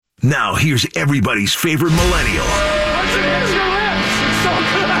Now here's everybody's favorite millennial,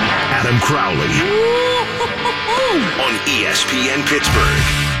 Adam Crowley, on ESPN Pittsburgh.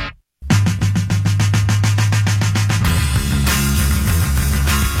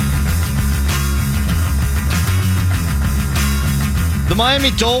 The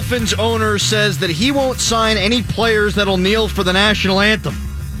Miami Dolphins owner says that he won't sign any players that'll kneel for the national anthem.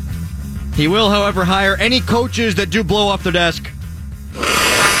 He will, however, hire any coaches that do blow off their desk.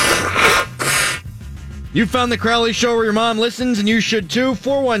 You found the Crowley Show where your mom listens, and you should too.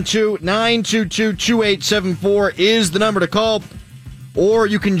 412-922-2874 is the number to call. Or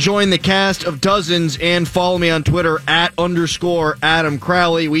you can join the cast of dozens and follow me on Twitter @_Adam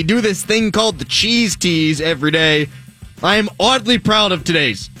Crowley. We do this thing called the Cheese Tease every day. I am oddly proud of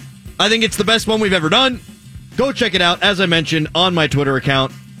today's. I think it's the best one we've ever done. Go check it out, as I mentioned, on my Twitter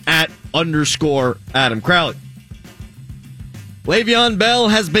account @_Adam Crowley. Le'Veon Bell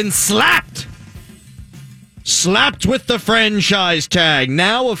has been slapped. Slapped with the franchise tag.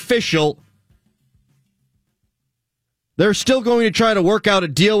 Now official. They're still going to try to work out a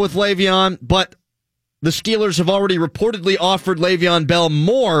deal with Le'Veon, but the Steelers have already reportedly offered Le'Veon Bell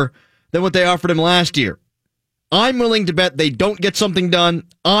more than what they offered him last year. I'm willing to bet they don't get something done.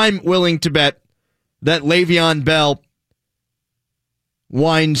 I'm willing to bet that Le'Veon Bell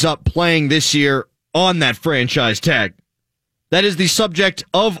winds up playing this year on that franchise tag. That is the subject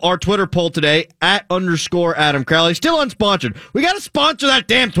of our Twitter poll today, @_Adam Crowley. Still unsponsored. We got to sponsor that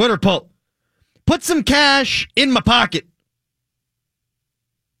damn Twitter poll. Put some cash in my pocket.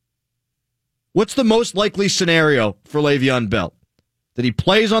 What's the most likely scenario for Le'Veon Bell? That he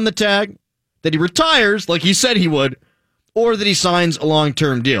plays on the tag, that he retires like he said he would, or that he signs a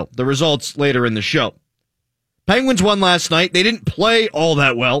long-term deal? The results later in the show. Penguins won last night. They didn't play all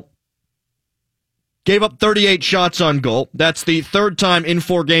that well. Gave up 38 shots on goal. That's the third time in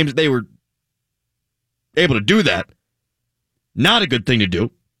 4 games they were able to do that. Not a good thing to do.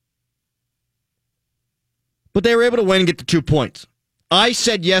 But they were able to win and get the 2 points. I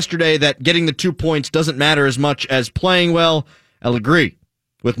said yesterday that getting the 2 points doesn't matter as much as playing well. I'll agree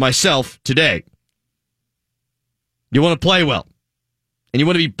with myself today. You want to play well. And you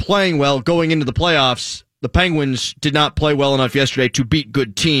want to be playing well going into the playoffs. The Penguins did not play well enough yesterday to beat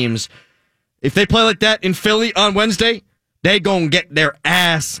good teams. If they play like that in Philly on Wednesday, they gonna get their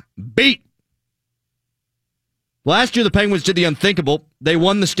ass beat. Last year, the Penguins did the unthinkable. They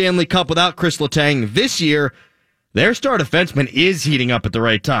won the Stanley Cup without Chris Letang. This year, their star defenseman is heating up at the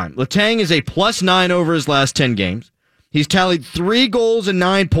right time. Letang is a +9 over his last 10 games. He's tallied 3 goals and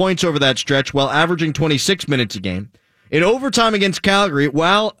 9 points over that stretch while averaging 26 minutes a game. In overtime against Calgary,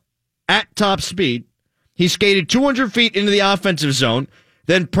 while at top speed, he skated 200 feet into the offensive zone,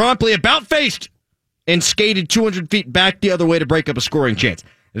 then promptly about-faced and skated 200 feet back the other way to break up a scoring chance.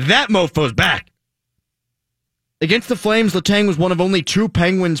 That mofo's back. Against the Flames, Letang was one of only 2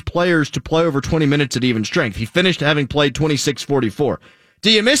 Penguins players to play over 20 minutes at even strength. He finished having played 26:44.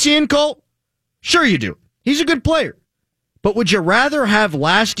 Do you miss Ian Cole? Sure you do. He's a good player. But would you rather have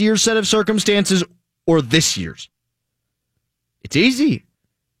last year's set of circumstances or this year's? It's easy.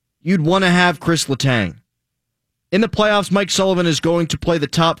 You'd want to have Chris Letang. In the playoffs, Mike Sullivan is going to play the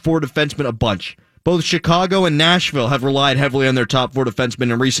top 4 defensemen a bunch. Both Chicago and Nashville have relied heavily on their top 4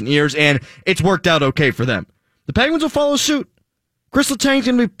 defensemen in recent years, and it's worked out okay for them. The Penguins will follow suit. Chris Letang's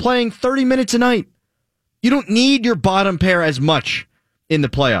going to be playing 30 minutes a night. You don't need your bottom pair as much in the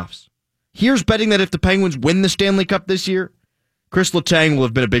playoffs. Here's betting that if the Penguins win the Stanley Cup this year, Chris Letang will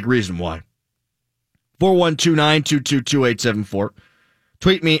have been a big reason why. 412-922-2874.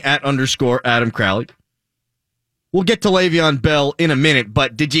 Tweet me @_Adam Crowley. We'll get to Le'Veon Bell in a minute,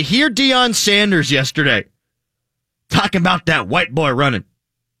 but did you hear Deion Sanders yesterday talking about that white boy running?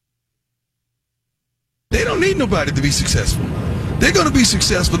 They don't need nobody to be successful. They're going to be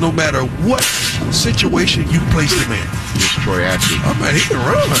successful no matter what situation you place them in. Here's Troy Atchie. Oh, man, he can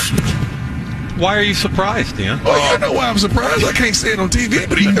run. Why are you surprised, Deion? Oh, you know why I'm surprised? I can't say it on TV,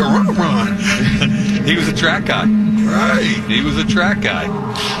 but he can run. He was a track guy. Right. He was a track guy.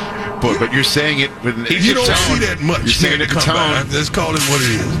 But you're saying it with you don't see that much. You're saying it in tone. Let's call it what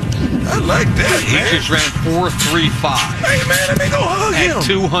it is. I like that, He man. just ran 4.35 Hey, man, let me go hug him. at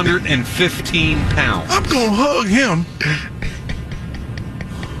 215 pounds. I'm going to hug him.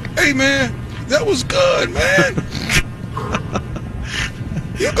 Hey, man, that was good, man.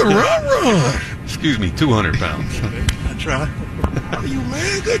 You can run. Excuse me, 200 pounds. I try. How are you,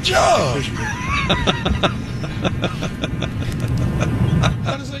 man? Good job.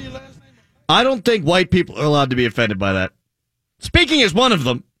 How to say your last name? I don't think white people are allowed to be offended by that. Speaking as one of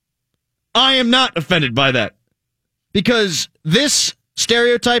them, I am not offended by that. Because this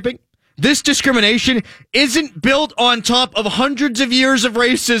stereotyping, this discrimination isn't built on top of hundreds of years of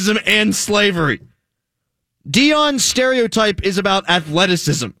racism and slavery. Deion's stereotype is about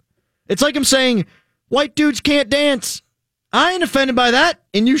athleticism. It's like I'm saying, white dudes can't dance. I ain't offended by that,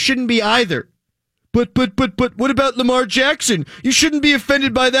 and you shouldn't be either. But, what about Lamar Jackson? You shouldn't be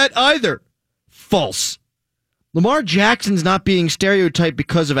offended by that either. False. Lamar Jackson's not being stereotyped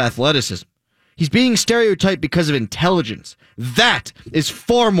because of athleticism. He's being stereotyped because of intelligence. That is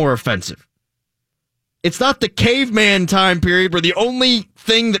far more offensive. It's not the caveman time period where the only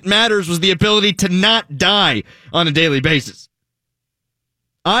thing that matters was the ability to not die on a daily basis.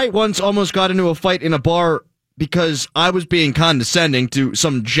 I once almost got into a fight in a bar because I was being condescending to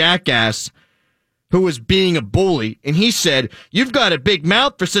some jackass who was being a bully, and he said, "You've got a big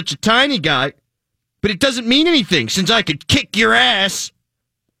mouth for such a tiny guy, but it doesn't mean anything since I could kick your ass."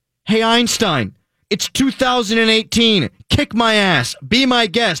 Hey, Einstein, it's 2018. Kick my ass. Be my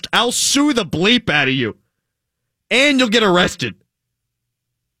guest. I'll sue the bleep out of you. And you'll get arrested.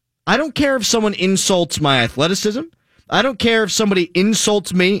 I don't care if someone insults my athleticism. I don't care if somebody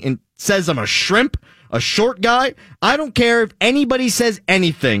insults me and says I'm a shrimp, a short guy. I don't care if anybody says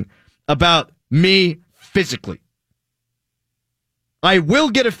anything about me physically. I will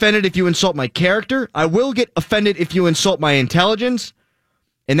get offended if you insult my character. I will get offended if you insult my intelligence.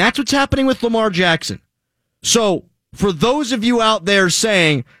 And that's what's happening with Lamar Jackson. So, for those of you out there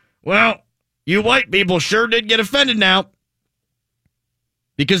saying, well, you white people sure did get offended now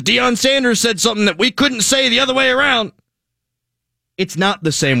because Deion Sanders said something that we couldn't say the other way around. It's not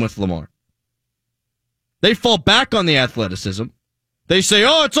the same with Lamar. They fall back on the athleticism. They say,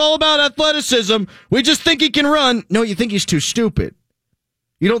 oh, it's all about athleticism. We just think he can run. No, you think he's too stupid.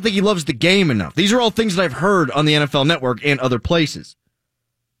 You don't think he loves the game enough. These are all things that I've heard on the NFL Network and other places.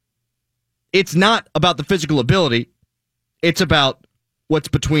 It's not about the physical ability. It's about what's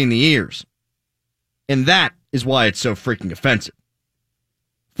between the ears. And that is why it's so freaking offensive.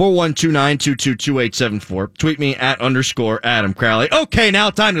 412-922-2874. Tweet me at _Adam Crowley. Okay, now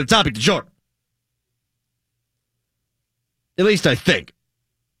time to the topic du jour. At least I think.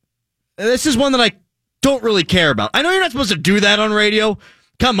 This is one that I don't really care about. I know you're not supposed to do that on radio.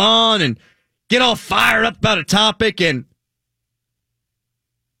 Come on and get all fired up about a topic and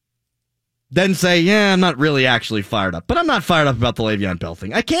then say, yeah, I'm not really actually fired up. But I'm not fired up about the Le'Veon Bell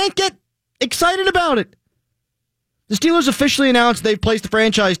thing. I can't get excited about it. The Steelers officially announced they've placed the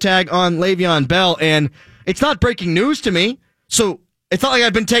franchise tag on Le'Veon Bell, and it's not breaking news to me, so it's not like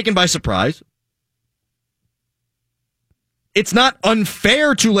I've been taken by surprise. It's not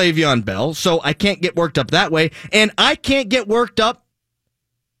unfair to Le'Veon Bell, so I can't get worked up that way, and I can't get worked up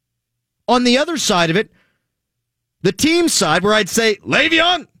on the other side of it, the team side, where I'd say,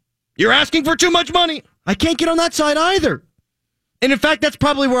 Le'Veon, you're asking for too much money. I can't get on that side either. And in fact, that's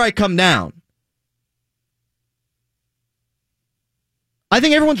probably where I come down. I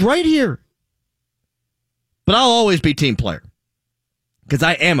think everyone's right here. But I'll always be team player. Because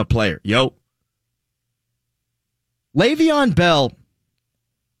I am a player, yo. Le'Veon Bell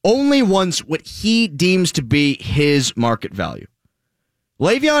only wants what he deems to be his market value.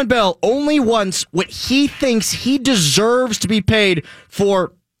 Le'Veon Bell only wants what he thinks he deserves to be paid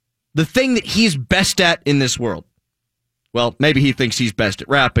for the thing that he's best at in this world. Well, maybe he thinks he's best at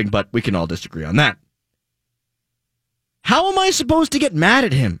rapping, but we can all disagree on that. How am I supposed to get mad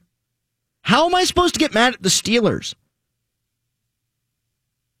at him? How am I supposed to get mad at the Steelers?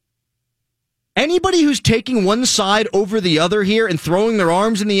 Anybody who's taking one side over the other here and throwing their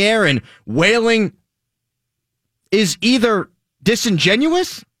arms in the air and wailing is either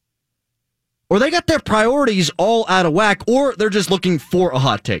disingenuous or they got their priorities all out of whack, or they're just looking for a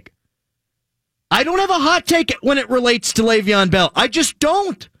hot take. I don't have a hot take when it relates to Le'Veon Bell. I just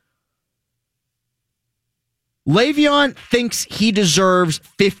don't. Le'Veon thinks he deserves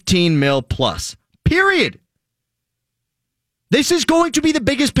 $15 million plus. Period. This is going to be the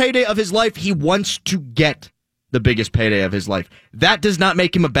biggest payday of his life. He wants to get the biggest payday of his life. That does not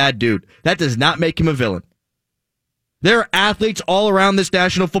make him a bad dude. That does not make him a villain. There are athletes all around this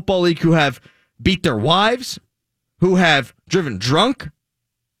National Football League who have beat their wives, who have driven drunk.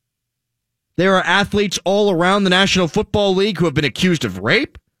 There are athletes all around the National Football League who have been accused of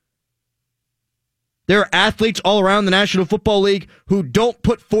rape. There are athletes all around the National Football League who don't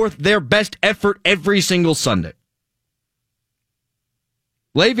put forth their best effort every single Sunday.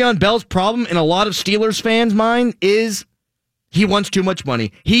 Le'Veon Bell's problem in a lot of Steelers fans' mind is he wants too much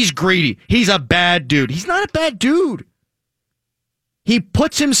money. He's greedy. He's a bad dude. He's not a bad dude. He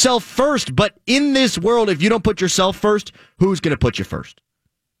puts himself first, but in this world, if you don't put yourself first, who's going to put you first?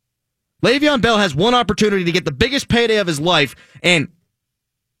 Le'Veon Bell has one opportunity to get the biggest payday of his life, and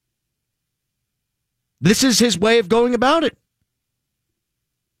This is his way of going about it.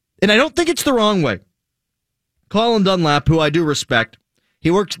 And I don't think it's the wrong way. Colin Dunlap, who I do respect,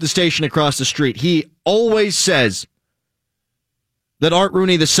 he works at the station across the street. He always says that Art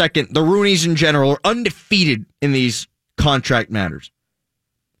Rooney II, the Rooneys in general, are undefeated in these contract matters.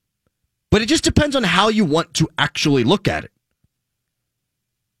 But it just depends on how you want to actually look at it.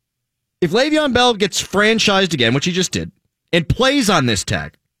 If Le'Veon Bell gets franchised again, which he just did, and plays on this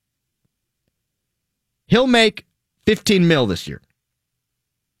tag, he'll make $15 million this year.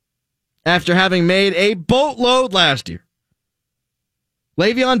 After having made a boatload last year.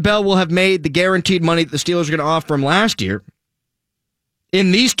 Le'Veon Bell will have made the guaranteed money that the Steelers are going to offer him last year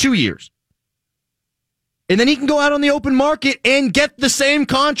in these 2 years. And then he can go out on the open market and get the same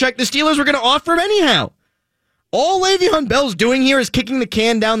contract the Steelers were going to offer him anyhow. All Le'Veon Bell's doing here is kicking the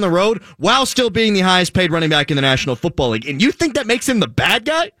can down the road while still being the highest paid running back in the National Football League. And you think that makes him the bad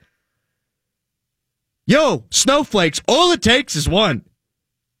guy? Yo, snowflakes, all it takes is one.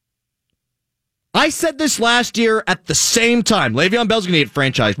 I said this last year at the same time. Le'Veon Bell's going to get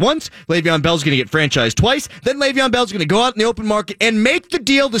franchised once. Le'Veon Bell's going to get franchised twice. Then Le'Veon Bell's going to go out in the open market and make the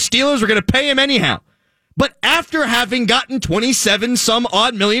deal the Steelers were going to pay him anyhow. But after having gotten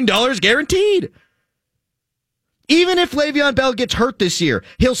 $27-some-odd million guaranteed. Even if Le'Veon Bell gets hurt this year,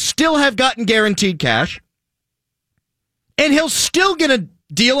 he'll still have gotten guaranteed cash. And he'll still get a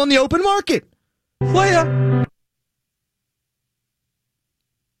deal on the open market. Player.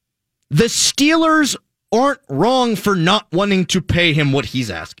 The Steelers aren't wrong for not wanting to pay him what he's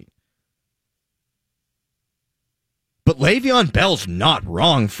asking. But Le'Veon Bell's not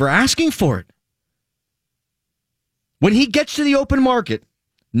wrong for asking for it. When he gets to the open market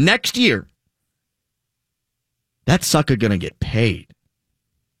next year, that sucker going to get paid.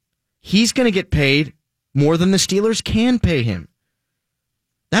 He's going to get paid more than the Steelers can pay him.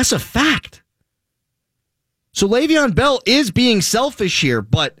 That's a fact. So Le'Veon Bell is being selfish here,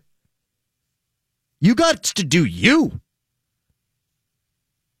 but you got to do you.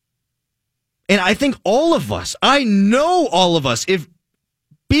 And I think all of us, I know all of us, if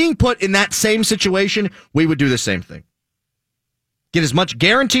being put in that same situation, we would do the same thing. Get as much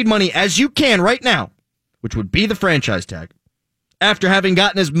guaranteed money as you can right now, which would be the franchise tag, after having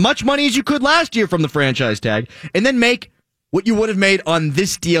gotten as much money as you could last year from the franchise tag, and then make what you would have made on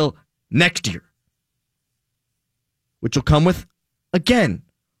this deal next year, which will come with, again,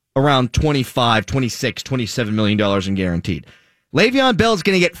 around $25, $26, $27 million in guaranteed. Le'Veon Bell's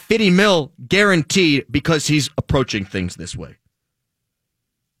going to get $50 million guaranteed because he's approaching things this way.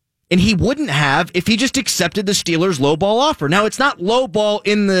 And he wouldn't have if he just accepted the Steelers' lowball offer. Now, it's not lowball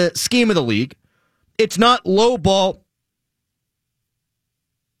in the scheme of the league. It's not lowball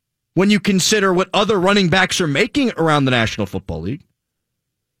when you consider what other running backs are making around the National Football League.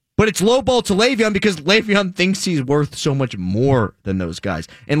 But it's lowball to Le'Veon because Le'Veon thinks he's worth so much more than those guys.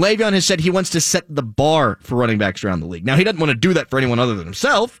 And Le'Veon has said he wants to set the bar for running backs around the league. Now, he doesn't want to do that for anyone other than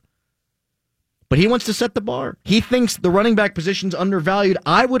himself, but he wants to set the bar. He thinks the running back position's undervalued.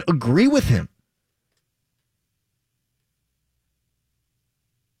 I would agree with him.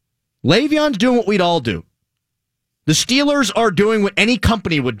 Le'Veon's doing what we'd all do. The Steelers are doing what any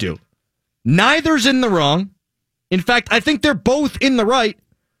company would do. Neither's in the wrong. In fact, I think they're both in the right.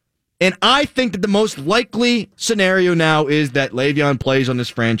 And I think that the most likely scenario now is that Le'Veon plays on this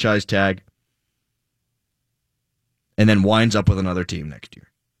franchise tag and then winds up with another team next year.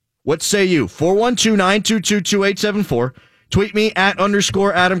 What say you? 412-922-2874. Tweet me at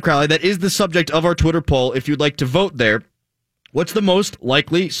 _Adam Crowley. That is the subject of our Twitter poll. If you'd like to vote there, what's the most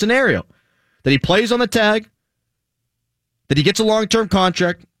likely scenario? That he plays on the tag, that he gets a long-term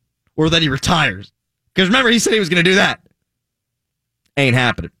contract, or that he retires? Because remember, he said he was going to do that. Ain't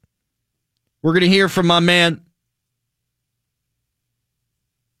happening. We're going to hear from my man,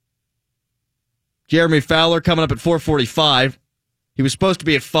 Jeremy Fowler, coming up at 4:45. He was supposed to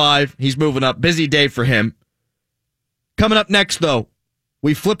be at 5. He's moving up. Busy day for him. Coming up next, though,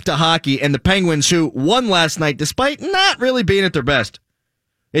 we flip to hockey and the Penguins, who won last night despite not really being at their best.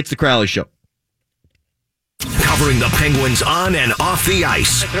 It's the Crowley Show. Covering the Penguins on and off the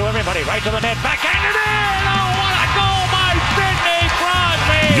ice. Through everybody, right to the net, backhanded in! Oh, what a goal by Sidney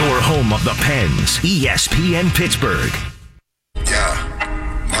Crosby! Your home of the Pens, ESPN Pittsburgh.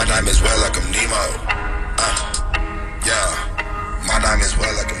 Yeah, my name is Welcome Nemo. Yeah, my name is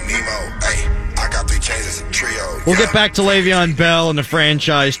Welcome Nemo. Hey, I got 3 chains as a trio. We'll get back to Le'Veon Bell and the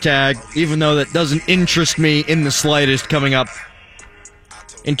franchise tag, even though that doesn't interest me in the slightest, coming up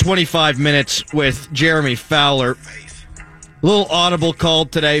in 25 minutes with Jeremy Fowler. A little audible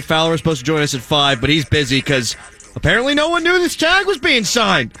called today. Fowler was supposed to join us at 5, but he's busy because apparently no one knew this tag was being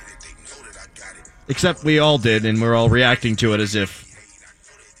signed. Except we all did, and we're all reacting to it as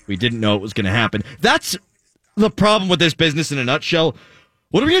if we didn't know it was going to happen. That's the problem with this business in a nutshell.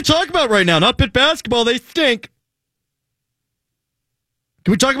 What are we going to talk about right now? Not Pitt basketball. They stink.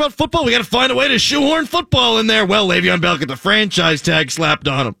 Can we talk about football? We got to find a way to shoehorn football in there. Well, Le'Veon Bell got the franchise tag slapped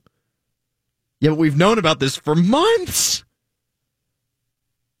on him. Yeah, but we've known about this for months.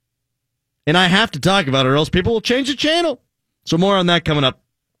 And I have to talk about it or else people will change the channel. So more on that coming up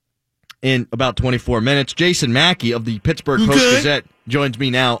in about 24 minutes. Jason Mackey of the Pittsburgh Post-Gazette joins me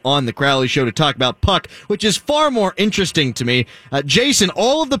now on the Crowley Show to talk about puck, which is far more interesting to me. Jason,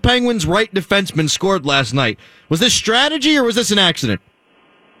 all of the Penguins' right defensemen scored last night. Was this strategy or was this an accident?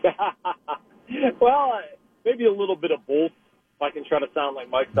 Well, maybe a little bit of both, if I can try to sound like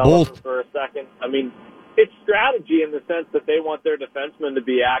Mike Sullivan for a second. I mean, it's strategy in the sense that they want their defensemen to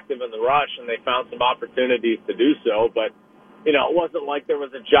be active in the rush, and they found some opportunities to do so, but it wasn't like there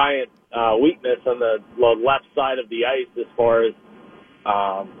was a giant weakness on the left side of the ice as far as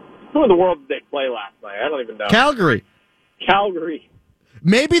who in the world did they play last night? I don't even know. Calgary.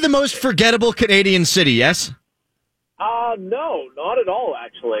 Maybe the most forgettable Canadian city, yes? No, not at all,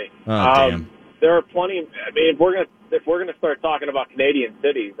 actually. Oh, damn. There are plenty. I mean, if we're gonna start talking about Canadian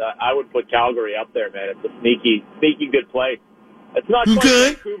cities, I would put Calgary up there, man. It's a sneaky good place. It's not quite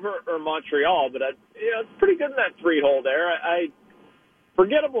Vancouver or Montreal, but it's pretty good in that 3-hole there.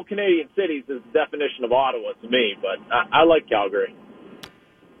 Forgettable Canadian cities is the definition of Ottawa to me, but I like Calgary.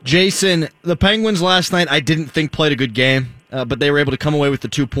 Jason, the Penguins last night I didn't think played a good game, but they were able to come away with the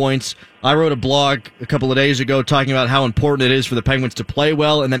 2 points. I wrote a blog a couple of days ago talking about how important it is for the Penguins to play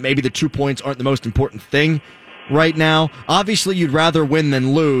well and that maybe the 2 points aren't the most important thing right now. Obviously, you'd rather win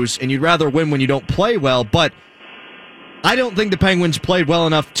than lose, and you'd rather win when you don't play well, but I don't think the Penguins played well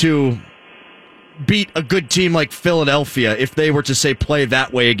enough to beat a good team like Philadelphia if they were to, say, play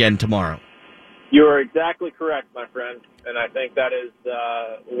that way again tomorrow. You are exactly correct, my friend, and I think that is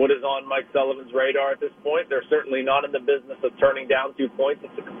what is on Mike Sullivan's radar at this point. They're certainly not in the business of turning down 2 points.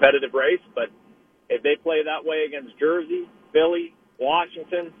 It's a competitive race, but if they play that way against Jersey, Philly,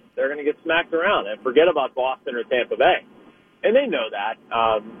 Washington, they're going to get smacked around. And forget about Boston or Tampa Bay. And they know that.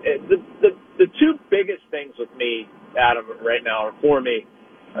 The 2 biggest things with me, Adam, right now, or for me,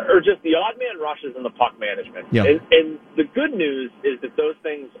 are just the odd man rushes and the puck management. Yeah. And the good news is that those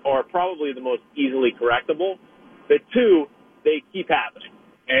things are probably the most easily correctable. The 2, they keep happening.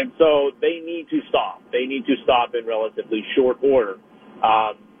 And so they need to stop. They need to stop in relatively short order.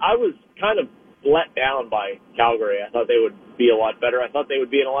 I was kind of let down by Calgary. I thought they would be a lot better. I thought they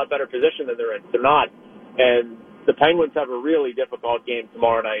would be in a lot better position than they're in. They're not. And the Penguins have a really difficult game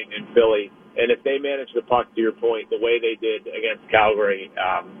tomorrow night in Philly. And if they manage the puck, to your point, the way they did against Calgary,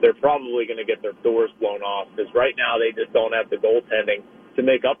 they're probably going to get their doors blown off because right now they just don't have the goaltending to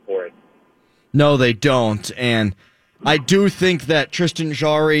make up for it. No, they don't. And I do think that Tristan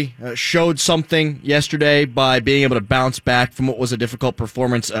Jarry showed something yesterday by being able to bounce back from what was a difficult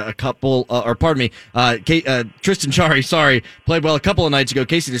performance Tristan Jarry, played well a couple of nights ago.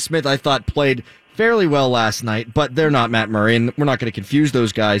 Casey DeSmith, I thought, played fairly well last night, but they're not Matt Murray, and we're not going to confuse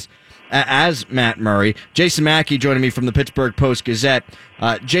those guys as Matt Murray. Jason Mackey joining me from the Pittsburgh Post-Gazette.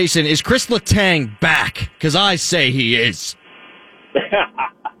 Jason, is Chris Letang back? Because I say he is.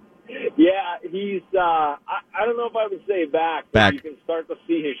 Yeah, he's, I don't know if I would say back, but you can start to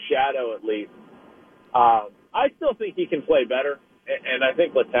see his shadow at least. I still think he can play better, and I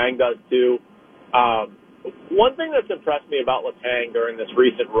think Letang does too. One thing that's impressed me about Letang during this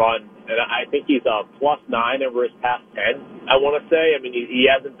recent run, and I think he's a +9 over his past 10, I want to say. I mean, he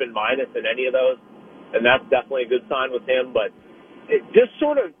hasn't been minus in any of those, and that's definitely a good sign with him. But just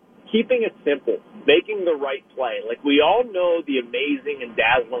sort of keeping it simple, making the right play. Like, we all know the amazing and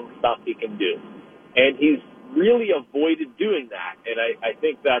dazzling stuff he can do, and he's really avoided doing that. And I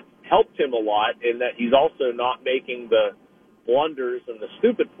think that's helped him a lot in that he's also not making the blunders and the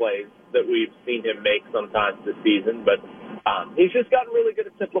stupid plays that we've seen him make sometimes this season, but he's just gotten really good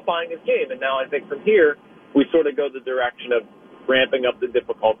at simplifying his game, and now I think from here we sort of go the direction of ramping up the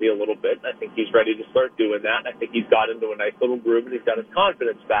difficulty a little bit. I think he's ready to start doing that, and I think he's got into a nice little groove, and he's got his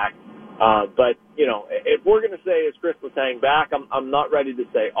confidence back. But, if we're going to say is Chris Letang back, I'm not ready to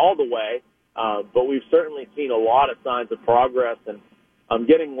say all the way, but we've certainly seen a lot of signs of progress, and I'm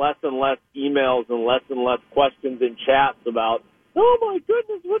getting less and less emails and less questions in chats about, oh, my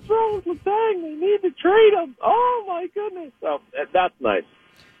goodness, what's wrong with Letang? They need to trade him. Oh, my goodness. So that's nice.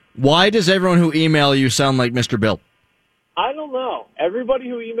 Why does everyone who email you sound like Mr. Bill? I don't know. Everybody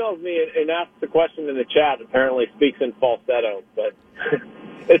who emails me and asks a question in the chat apparently speaks in falsetto, but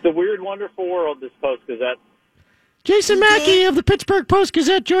it's a weird, wonderful world, this Post-Gazette. Jason Mackey of the Pittsburgh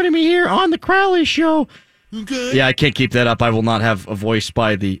Post-Gazette joining me here on the Crowley Show. Okay. Yeah, I can't keep that up. I will not have a voice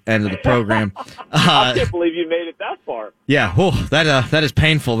by the end of the program. I can't believe you made it that far. Yeah, that is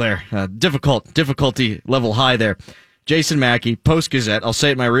painful there. Difficulty level high there. Jason Mackey, Post-Gazette. I'll say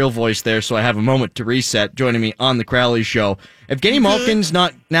it in my real voice there so I have a moment to reset. Joining me on the Crowley Show. Evgeny Malkin's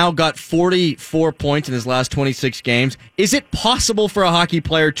now got 44 points in his last 26 games. Is it possible for a hockey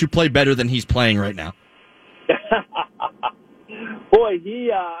player to play better than he's playing right now? Boy,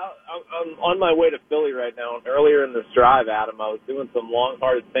 I'm on my way to Philly right now. And earlier in this drive, Adam, I was doing some long,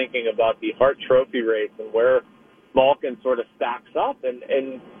 hard thinking about the Hart Trophy race and where Malkin sort of stacks up.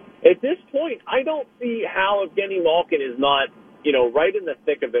 And at this point, I don't see how Evgeny Malkin is not, right in the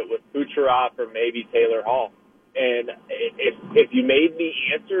thick of it with Kucherov or maybe Taylor Hall. And if you made me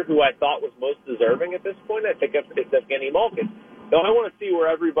answer who I thought was most deserving at this point, I think it's Evgeny Malkin. Now, I want to see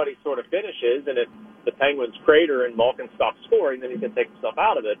where everybody sort of finishes, and if the Penguins crater and Malkin stops scoring, then he can take himself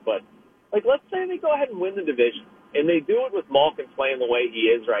out of it. But, let's say they go ahead and win the division, and they do it with Malkin playing the way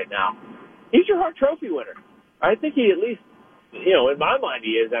he is right now. He's your Hart Trophy winner. I think he at least, in my mind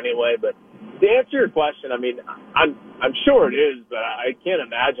he is anyway. But to answer your question, I mean, I'm sure it is, but I can't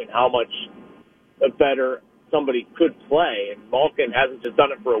imagine how much better somebody could play. And Malkin hasn't just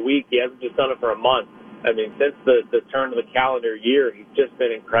done it for a week. He hasn't just done it for a month. I mean, since the turn of the calendar year, he's just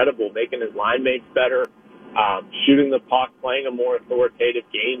been incredible, making his line mates better, shooting the puck, playing a more authoritative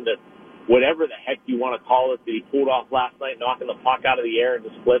game, that whatever the heck you want to call it, that he pulled off last night, knocking the puck out of the air and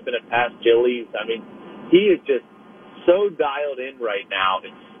just flipping it past Gillies. I mean, he is just so dialed in right now,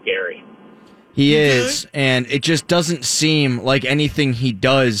 it's scary. He is, and it just doesn't seem like anything he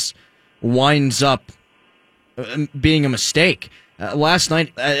does winds up being a mistake. Last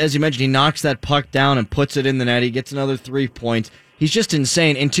night, as you mentioned, he knocks that puck down and puts it in the net. He gets another 3 points. He's just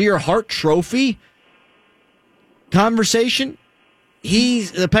insane. And to your Hart Trophy conversation,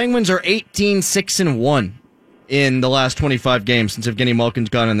 the Penguins are 18-6-1 in the last 25 games since Evgeny Malkin's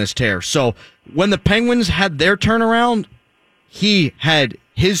gone on this tear. So when the Penguins had their turnaround, he had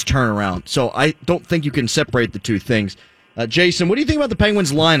his turnaround. So I don't think you can separate the two things. Jason, what do you think about the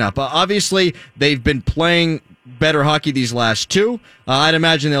Penguins lineup? Obviously, they've been playing better hockey these last two. I'd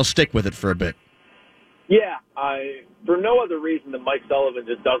imagine they'll stick with it for a bit. Yeah, for no other reason than Mike Sullivan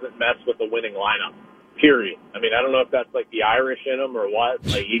just doesn't mess with the winning lineup, period. I mean, I don't know if that's like the Irish in him or what.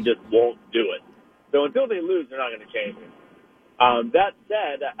 He just won't do it. So until they lose, they're not going to change it. That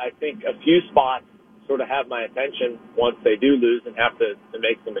said, I think a few spots sort of have my attention once they do lose and have to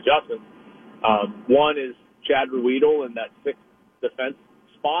make some adjustments. One is Chad Ruhwedel in that sixth defense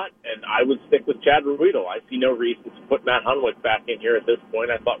spot, and I would stick with Chad Ruhwedel. I see no reason to put Matt Hunwick back in here at this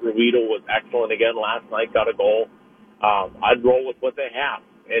point. I thought Ruhwedel was excellent again last night, got a goal. I'd roll with what they have.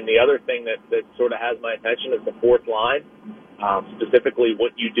 And the other thing that sort of has my attention is the fourth line, specifically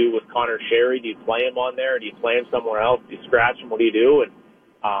what you do with Connor Sherry. Do you play him on there? Do you play him somewhere else? Do you scratch him? What do you do? And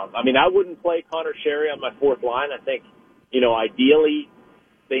I wouldn't play Connor Sherry on my fourth line. I think, ideally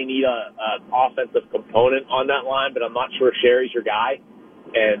they need a offensive component on that line, but I'm not sure Sherry's your guy.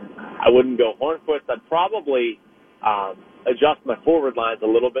 And I wouldn't go Hornquist. I'd probably adjust my forward lines a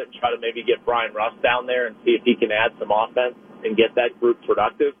little bit and try to maybe get Brian Rust down there and see if he can add some offense and get that group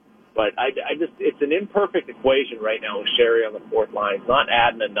productive. But it's an imperfect equation right now with Sherry on the fourth line. He's not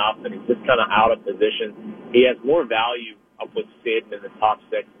adding enough, and he's just kind of out of position. He has more value up with Sid in the top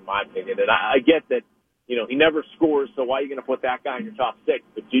six, in my opinion. And I get that, he never scores, so why are you going to put that guy in your top six?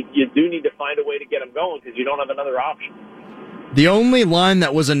 But you do need to find a way to get him going because you don't have another option. The only line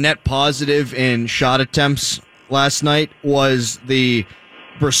that was a net positive in shot attempts last night was the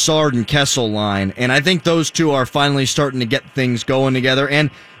Brassard and Kessel line, and I think those two are finally starting to get things going together. And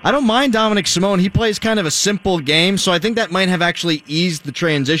I don't mind Dominic Simone. He plays kind of a simple game, so I think that might have actually eased the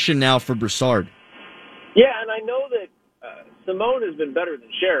transition now for Brassard. Yeah, and I know that Simone has been better than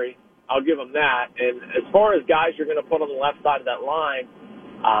Sherry. I'll give him that. And as far as guys you're going to put on the left side of that line,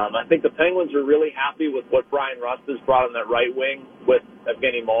 I think the Penguins are really happy with what Brian Rust has brought on that right wing with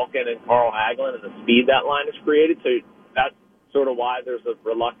Evgeny Malkin and Carl Hagelin and the speed that line has created. So that's sort of why there's a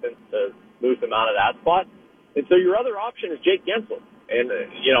reluctance to move him out of that spot. And so your other option is Jake Gensel. And,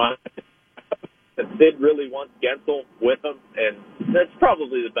 Sid really wants Gensel with him, and that's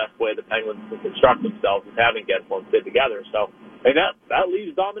probably the best way the Penguins can construct themselves is having Gensel and Sid together. So, and that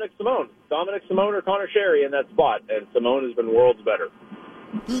leaves Dominic Simone. Dominic Simone or Connor Sherry in that spot, and Simone has been worlds better.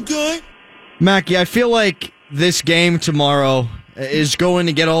 Okay. Mackie, I feel like this game tomorrow is going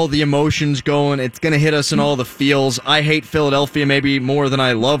to get all the emotions going. It's going to hit us in all the feels. I hate Philadelphia maybe more than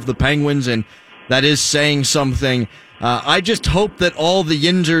I love the Penguins, and that is saying something. I just hope that all the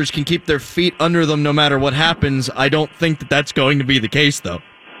Yinzers can keep their feet under them no matter what happens. I don't think that that's going to be the case, though.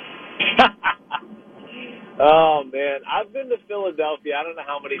 Oh, man. I've been to Philadelphia I don't know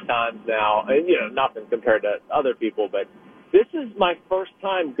how many times now. And, nothing compared to other people, but this is my first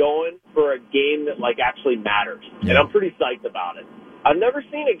time going for a game that, actually matters. Yeah. And I'm pretty psyched about it. I've never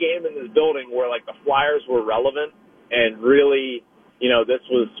seen a game in this building where, the Flyers were relevant and really, this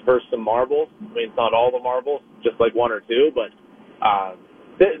was for some marbles. I mean, it's not all the marbles, just one or two, but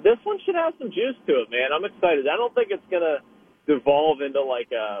this one should have some juice to it, man. I'm excited. I don't think it's going to devolve into,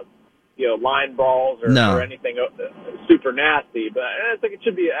 line balls or anything super nasty, but I think it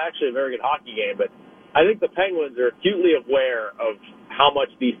should be actually a very good hockey game. But I think the Penguins are acutely aware of how much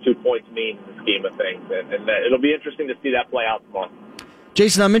these 2 points mean in the scheme of things, and it'll be interesting to see that play out tomorrow.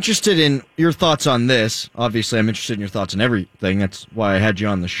 Jason, I'm interested in your thoughts on this. Obviously, I'm interested in your thoughts on everything. That's why I had you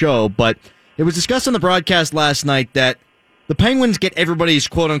on the show. But it was discussed on the broadcast last night that the Penguins get everybody's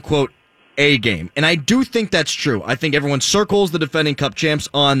quote-unquote A game. And I do think that's true. I think everyone circles the defending Cup champs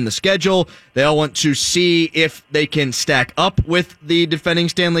on the schedule. They all want to see if they can stack up with the defending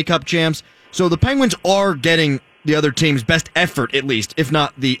Stanley Cup champs. So the Penguins are getting the other team's best effort, at least, if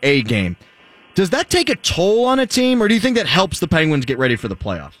not the A game. Does that take a toll on a team, or do you think that helps the Penguins get ready for the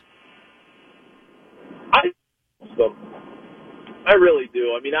playoffs? I really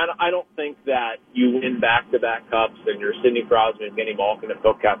do. I mean, I don't think that you win back-to-back Cups and you're Sidney Crosby and Kenny Malkin and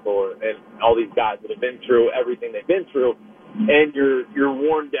Phil Kessel and all these guys that have been through everything they've been through, and you're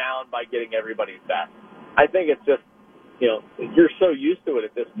worn down by getting everybody's best. I think it's just, you're so used to it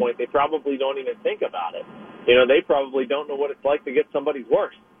at this point, they probably don't even think about it. They probably don't know what it's like to get somebody's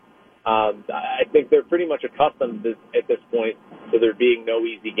worst. I think they're pretty much accustomed at this point to there being no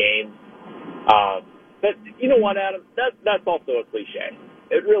easy games. But you know what, Adam? That's also a cliche.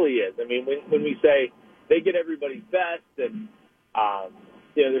 It really is. I mean, when we say they get everybody's best and,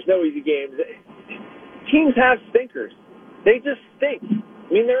 there's no easy games, teams have stinkers. They just stink. I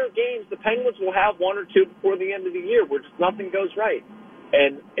mean, there are games the Penguins will have one or two before the end of the year where just nothing goes right.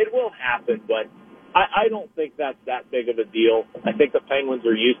 And it will happen, but I don't think that's that big of a deal. I think the Penguins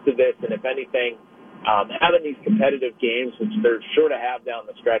are used to this, and if anything, having these competitive games, which they're sure to have down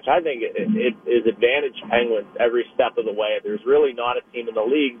the stretch, I think it is advantage Penguins every step of the way. There's really not a team in the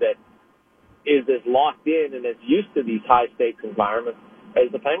league that is as locked in and as used to these high-stakes environments as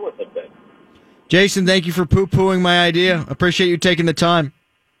the Penguins have been. Jason, thank you for poo-pooing my idea. Appreciate you taking the time.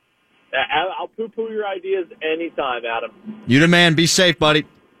 I'll poo-poo your ideas anytime, Adam. You the man. Be safe, buddy.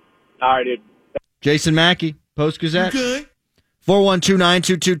 All right, dude. Jason Mackey, Post-Gazette. Okay.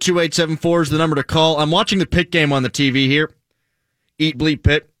 412-922-2874 is the number to call. I'm watching the Pitt game on the TV here. Eat, bleep,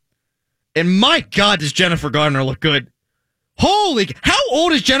 Pitt. And my God, does Jennifer Garner look good. Holy, how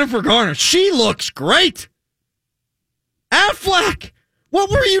old is Jennifer Garner? She looks great. Affleck,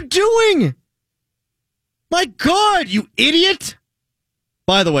 what were you doing? My God, you idiot.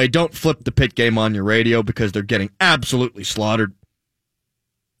 By the way, don't flip the Pitt game on your radio because they're getting absolutely slaughtered.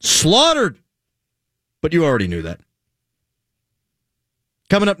 Slaughtered. But you already knew that.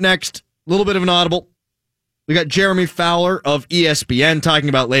 Coming up next, a little bit of an audible. We got Jeremy Fowler of ESPN talking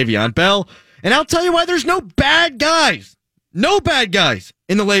about Le'Veon Bell. And I'll tell you why there's no bad guys. No bad guys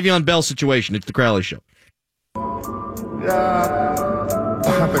in the Le'Veon Bell situation. It's the Crowley Show. Yeah,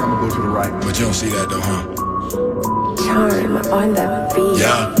 I think I'm going to go to the right. But you don't see that though, huh? Charm on the beat.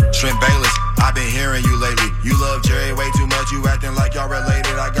 Yeah, Trent Bayless, I've been hearing you lately. You love Jerry way too much, you acting like y'all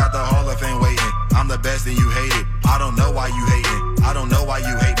related. I got the Hall of Fame waiting. I'm the best and you hate it. I don't know why you hate it. I don't know why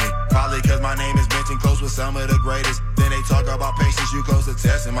you hate me. Probably cause my name is mentioned close with some of the greatest. Then they talk about patience, you close to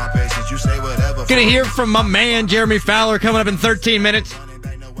testing my patience. You say whatever. Gonna hear from my man, Jeremy Fowler, coming up in 13 minutes.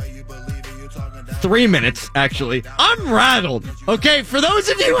 3 minutes, actually. I'm rattled. Okay, for those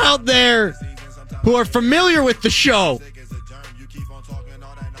of you out there who are familiar with the show,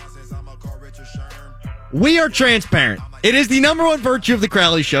 we are transparent. It is the number one virtue of the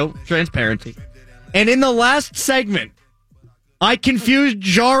Crowley Show, transparency. And in the last segment, I confused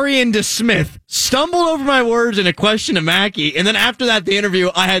Jari into Smith, stumbled over my words in a question to Mackey, and then after that, the interview,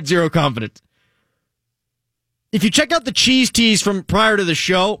 I had zero confidence. If you check out the cheese tease from prior to the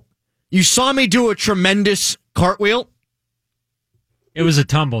show, you saw me do a tremendous cartwheel. It was a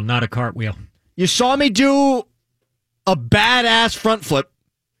tumble, not a cartwheel. You saw me do a badass front flip.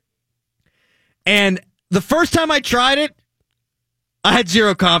 And the first time I tried it, I had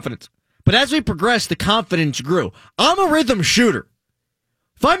zero confidence. But as we progressed, the confidence grew. I'm a rhythm shooter.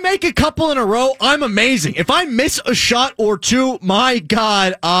 If I make a couple in a row, I'm amazing. If I miss a shot or two, my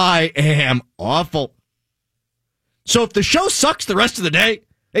God, I am awful. So if the show sucks the rest of the day,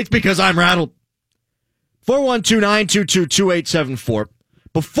 it's because I'm rattled. 412-922-2874.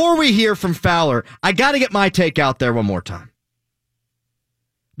 Before we hear from Fowler, I got to get my take out there one more time.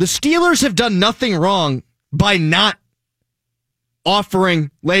 The Steelers have done nothing wrong by not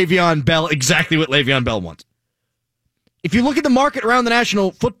offering Le'Veon Bell exactly what Le'Veon Bell wants. If you look at the market around the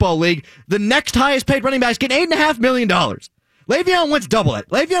National Football League, the next highest paid running back is getting $8.5 million. Le'Veon wants double it.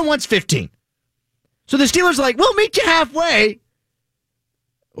 Le'Veon wants 15. So the Steelers are like, we'll meet you halfway.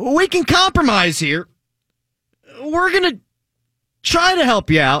 We can compromise here. We're going to try to help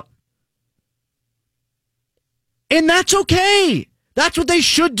you out. And that's okay. That's what they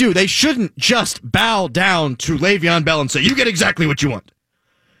should do. They shouldn't just bow down to Le'Veon Bell and say, you get exactly what you want.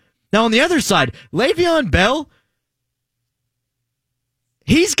 Now, on the other side, Le'Veon Bell,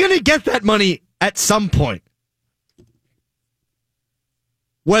 he's going to get that money at some point.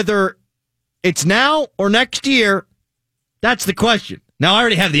 Whether it's now or next year, that's the question. Now, I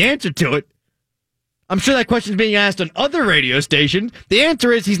already have the answer to it. I'm sure that question is being asked on other radio stations. The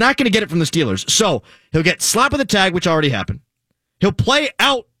answer is he's not going to get it from the Steelers. So he'll get slap of the tag, which already happened. He'll play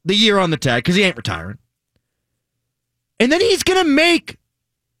out the year on the tag because he ain't retiring. And then he's going to make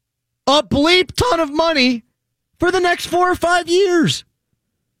a bleep ton of money for the next 4 or 5 years.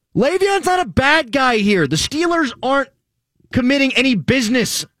 Le'Veon's not a bad guy here. The Steelers aren't committing any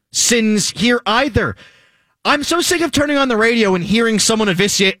business sins here either. I'm so sick of turning on the radio and hearing someone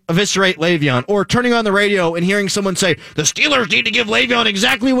eviscerate Le'Veon, or turning on the radio and hearing someone say, the Steelers need to give Le'Veon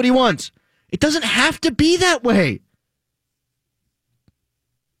exactly what he wants. It doesn't have to be that way.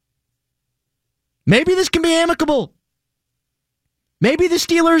 Maybe this can be amicable. Maybe the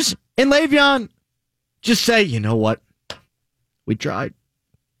Steelers and Le'Veon just say, you know what? We tried.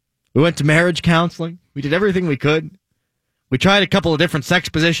 We went to marriage counseling. We did everything we could. We tried a couple of different sex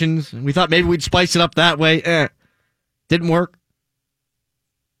positions, and we thought maybe we'd spice it up that way. Didn't work.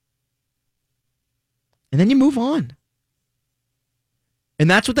 And then you move on.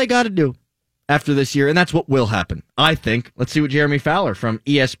 And that's what they got to do after this year, and that's what will happen, I think. Let's see what Jeremy Fowler from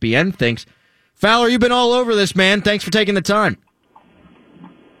ESPN thinks. Fowler, you've been all over this, man. Thanks for taking the time.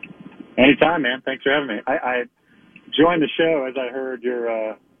 Anytime, man. Thanks for having me. I joined the show as I heard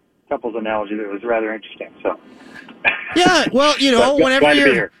your couples analogy that was rather interesting. So, yeah, well, you know,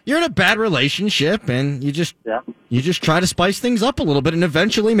 whenever you're in a bad relationship and you just try to spice things up a little bit, and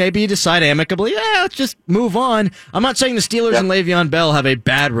eventually maybe you decide amicably, let's just move on. I'm not saying the Steelers and Le'Veon Bell have a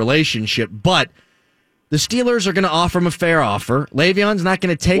bad relationship, but the Steelers are going to offer him a fair offer. Le'Veon's not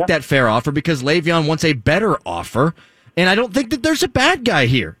going to take that fair offer because Le'Veon wants a better offer, and I don't think that there's a bad guy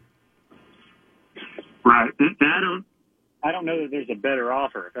here. Right. I don't know that there's a better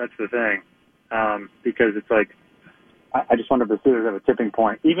offer. That's the thing. Because it's like, I just wonder if the Steelers have a tipping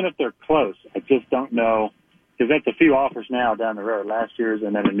point. Even if they're close, I just don't know. Because that's a few offers now down the road. Last year's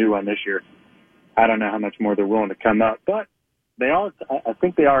and then a new one this year. I don't know how much more they're willing to come up. But I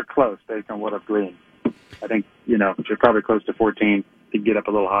think they are close based on what I've gleaned. I think, they're probably close to 14. To get up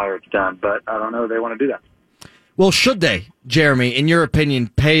a little higher, it's done. But I don't know if they want to do that. Well, should they, Jeremy, in your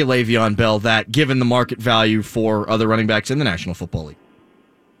opinion, pay Le'Veon Bell that, given the market value for other running backs in the National Football League?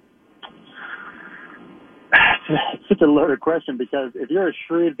 It's such a loaded question because if you're a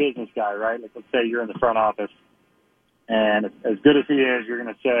shrewd business guy, right, like let's say you're in the front office, and as good as he is, you're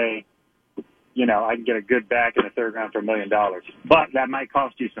going to say, I can get a good back in the third round for $1 million. But that might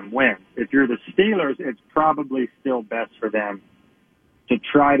cost you some wins. If you're the Steelers, it's probably still best for them to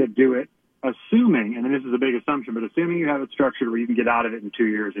try to do it, assuming, and this is a big assumption, but assuming you have it structured where you can get out of it in 2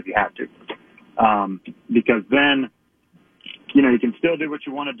 years if you have to. Because then, you can still do what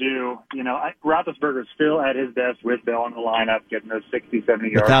you want to do. Roethlisberger's still at his best with Bell in the lineup, getting those 60,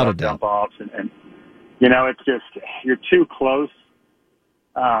 70 yards dump offs. And it's just, you're too close.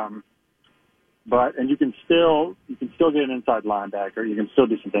 And you can still get an inside linebacker. You can still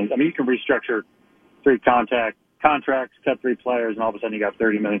do some things. I mean, you can restructure 3 contracts, cut 3 players, and all of a sudden you got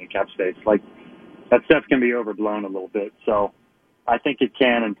 $30 million in cap space. Like, that stuff can be overblown a little bit. So I think it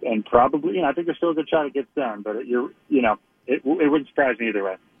can, and probably, I think there's still a good shot it gets done, but it wouldn't surprise me either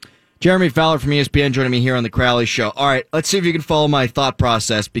way. Jeremy Fowler from ESPN joining me here on the Crowley Show. All right, let's see if you can follow my thought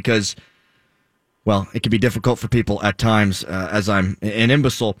process because, well, it can be difficult for people at times as I'm an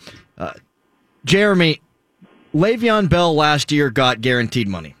imbecile. Jeremy, Le'Veon Bell last year got guaranteed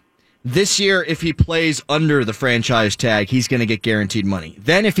money. This year, if he plays under the franchise tag, he's going to get guaranteed money.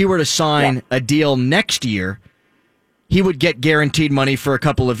 Then if he were to sign a deal next year, he would get guaranteed money for a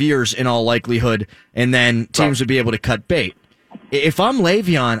couple of years in all likelihood, and then teams would be able to cut bait. If I'm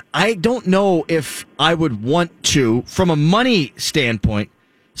Le'Veon, I don't know if I would want to, from a money standpoint,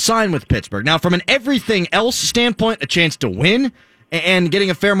 sign with Pittsburgh. Now, from an everything else standpoint, a chance to win and getting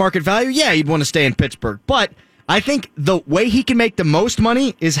a fair market value, yeah, you'd want to stay in Pittsburgh. But I think the way he can make the most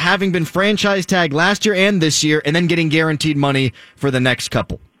money is having been franchise tagged last year and this year, and then getting guaranteed money for the next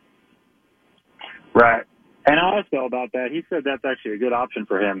couple. Right. And I asked Bill about that. He said that's actually a good option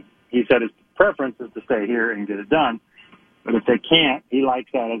for him. He said his preference is to stay here and get it done. But if they can't, he likes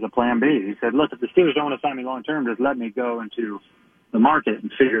that as a plan B. He said, look, if the Steelers don't want to sign me long term, just let me go into the market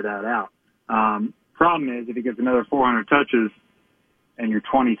and figure that out. Problem is, if he gets another 400 touches and you're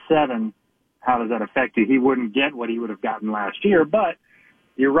 27, how does that affect you? He wouldn't get what he would have gotten last year. But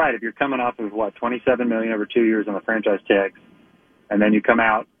you're right. If you're coming off of, $27 million over 2 years on the franchise tag, and then you come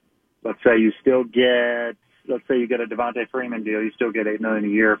out, let's say you get a Devontae Freeman deal, you still get $8 million a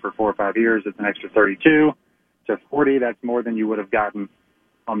year for 4 or 5 years. It's an extra 32 to 40. That's more than you would have gotten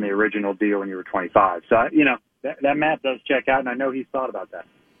on the original deal when you were 25. So, that math does check out, and I know he's thought about that.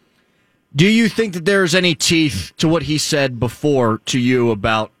 Do you think that there's any teeth to what he said before to you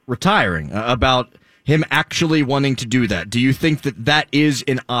about retiring, about him actually wanting to do that? Do you think that that is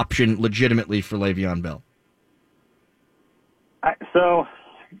an option legitimately for Le'Veon Bell?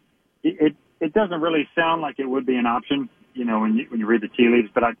 It doesn't really sound like it would be an option, when you read the tea leaves.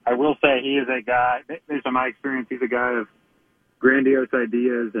 But I will say he is a guy, based on my experience, he's a guy of grandiose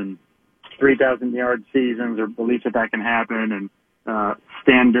ideas and 3,000-yard seasons, or beliefs that can happen, and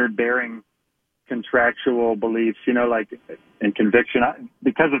standard-bearing contractual beliefs, and conviction.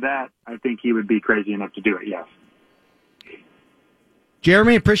 Because of that, I think he would be crazy enough to do it, yes.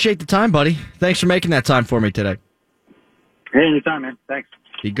 Jeremy, appreciate the time, buddy. Thanks for making that time for me today. Hey, anytime, man. Thanks.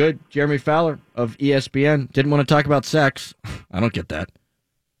 Be good. Jeremy Fowler of ESPN. Didn't want to talk about sex. I don't get that.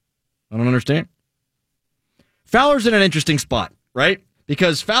 I don't understand. Fowler's in an interesting spot, right?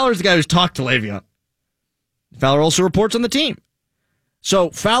 Because Fowler's the guy who's talked to Le'Veon. Fowler also reports on the team. So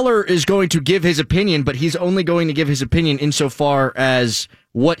Fowler is going to give his opinion, but he's only going to give his opinion insofar as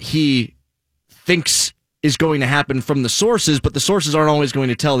what he thinks is going to happen from the sources, but the sources aren't always going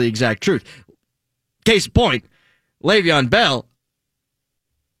to tell the exact truth. Case in point, Le'Veon Bell,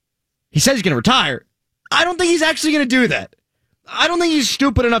 he says he's going to retire. I don't think he's actually going to do that. I don't think he's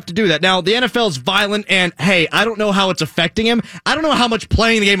stupid enough to do that. Now, the NFL is violent, and hey, I don't know how it's affecting him. I don't know how much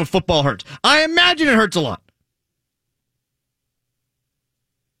playing the game of football hurts. I imagine it hurts a lot.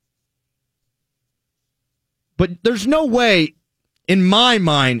 But there's no way, in my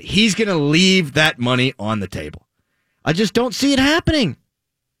mind, he's going to leave that money on the table. I just don't see it happening.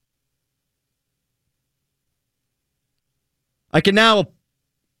 I can now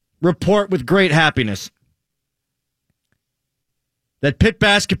report with great happiness that Pitt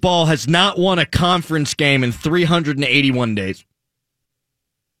basketball has not won a conference game in 381 days,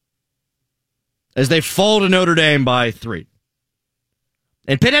 as they fall to Notre Dame by 3.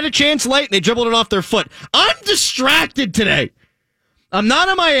 And Pitt had a chance late, and they dribbled it off their foot. I'm distracted today. I'm not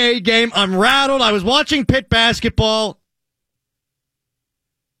on my A game. I'm rattled. I was watching Pitt basketball.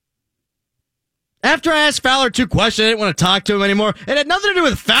 After I asked Fowler 2 questions, I didn't want to talk to him anymore. It had nothing to do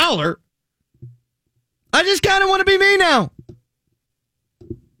with Fowler. I just kind of want to be me now.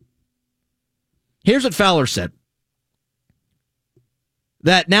 Here's what Fowler said.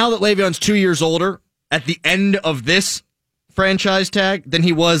 That now that Le'Veon's 2 years older at the end of this franchise tag than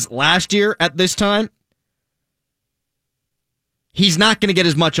he was last year at this time, he's not going to get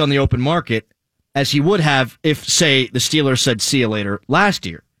as much on the open market as he would have if, say, the Steelers said see you later last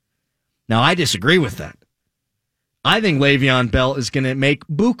year. Now, I disagree with that. I think Le'Veon Bell is going to make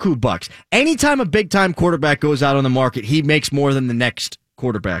buku bucks. Anytime a big-time quarterback goes out on the market, he makes more than the next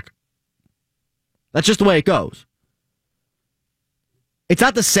quarterback. That's just the way it goes. It's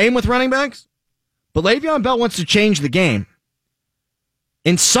not the same with running backs, but Le'Veon Bell wants to change the game.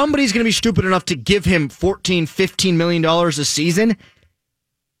 And somebody's going to be stupid enough to give him $14, $15 million a season,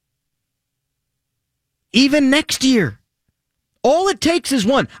 even next year. All it takes is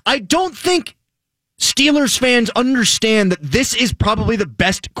one. I don't think Steelers fans understand that this is probably the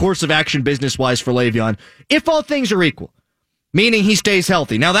best course of action business-wise for Le'Veon, if all things are equal, meaning he stays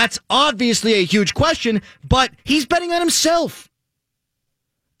healthy. Now, that's obviously a huge question, but he's betting on himself.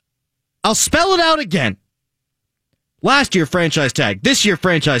 I'll spell it out again. Last year, franchise tag. This year,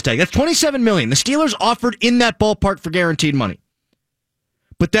 franchise tag. That's $27 million. The Steelers offered in that ballpark for guaranteed money.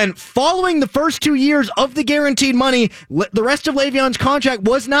 But then, following the first 2 years of the guaranteed money, the rest of Le'Veon's contract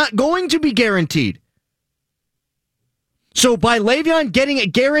was not going to be guaranteed. So by Le'Veon getting a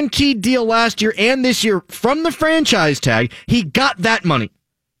guaranteed deal last year and this year from the franchise tag, he got that money.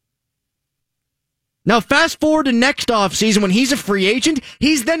 Now, fast forward to next offseason when he's a free agent,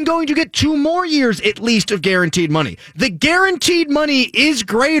 he's then going to get 2 more years at least of guaranteed money. The guaranteed money is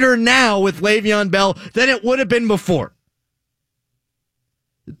greater now with Le'Veon Bell than it would have been before.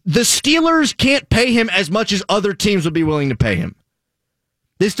 The Steelers can't pay him as much as other teams would be willing to pay him.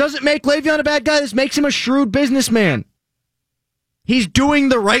 This doesn't make Le'Veon a bad guy. This makes him a shrewd businessman. He's doing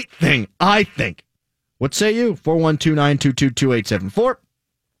the right thing, I think. What say you? 412-922-2874.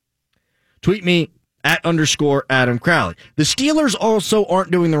 Tweet me at _Adam Crowley. The Steelers also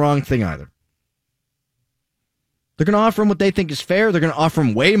aren't doing the wrong thing either. They're going to offer him what they think is fair. They're going to offer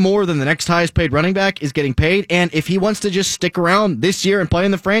him way more than the next highest paid running back is getting paid. And if he wants to just stick around this year and play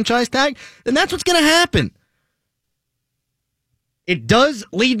in the franchise tag, then that's what's going to happen. It does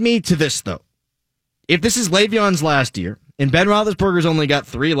lead me to this, though. If this is Le'Veon's last year, and Ben Roethlisberger's only got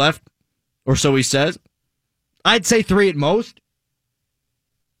 3 left, or so he says, I'd say 3 at most.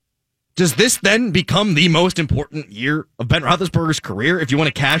 Does this then become the most important year of Ben Roethlisberger's career if you want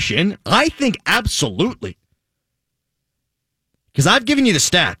to cash in? I think absolutely. Because I've given you the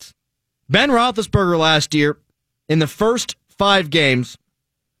stats. Ben Roethlisberger last year, in the first 5 games,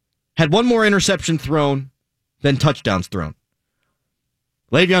 had 1 more interception thrown than touchdowns thrown.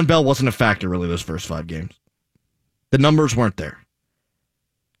 Le'Veon Bell wasn't a factor, really, those first 5 games. The numbers weren't there.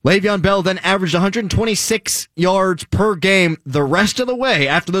 Le'Veon Bell then averaged 126 yards per game the rest of the way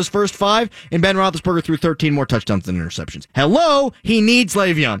after those first 5, and Ben Roethlisberger threw 13 more touchdowns than interceptions. Hello, he needs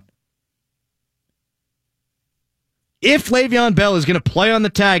Le'Veon. If Le'Veon Bell is going to play on the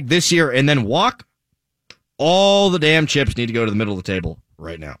tag this year and then walk, all the damn chips need to go to the middle of the table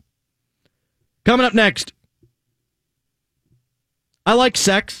right now. Coming up next, I like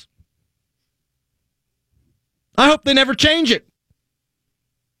sex. I hope they never change it.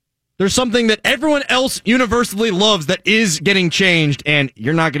 There's something that everyone else universally loves that is getting changed, and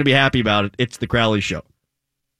you're not going to be happy about it. It's the Crowley Show.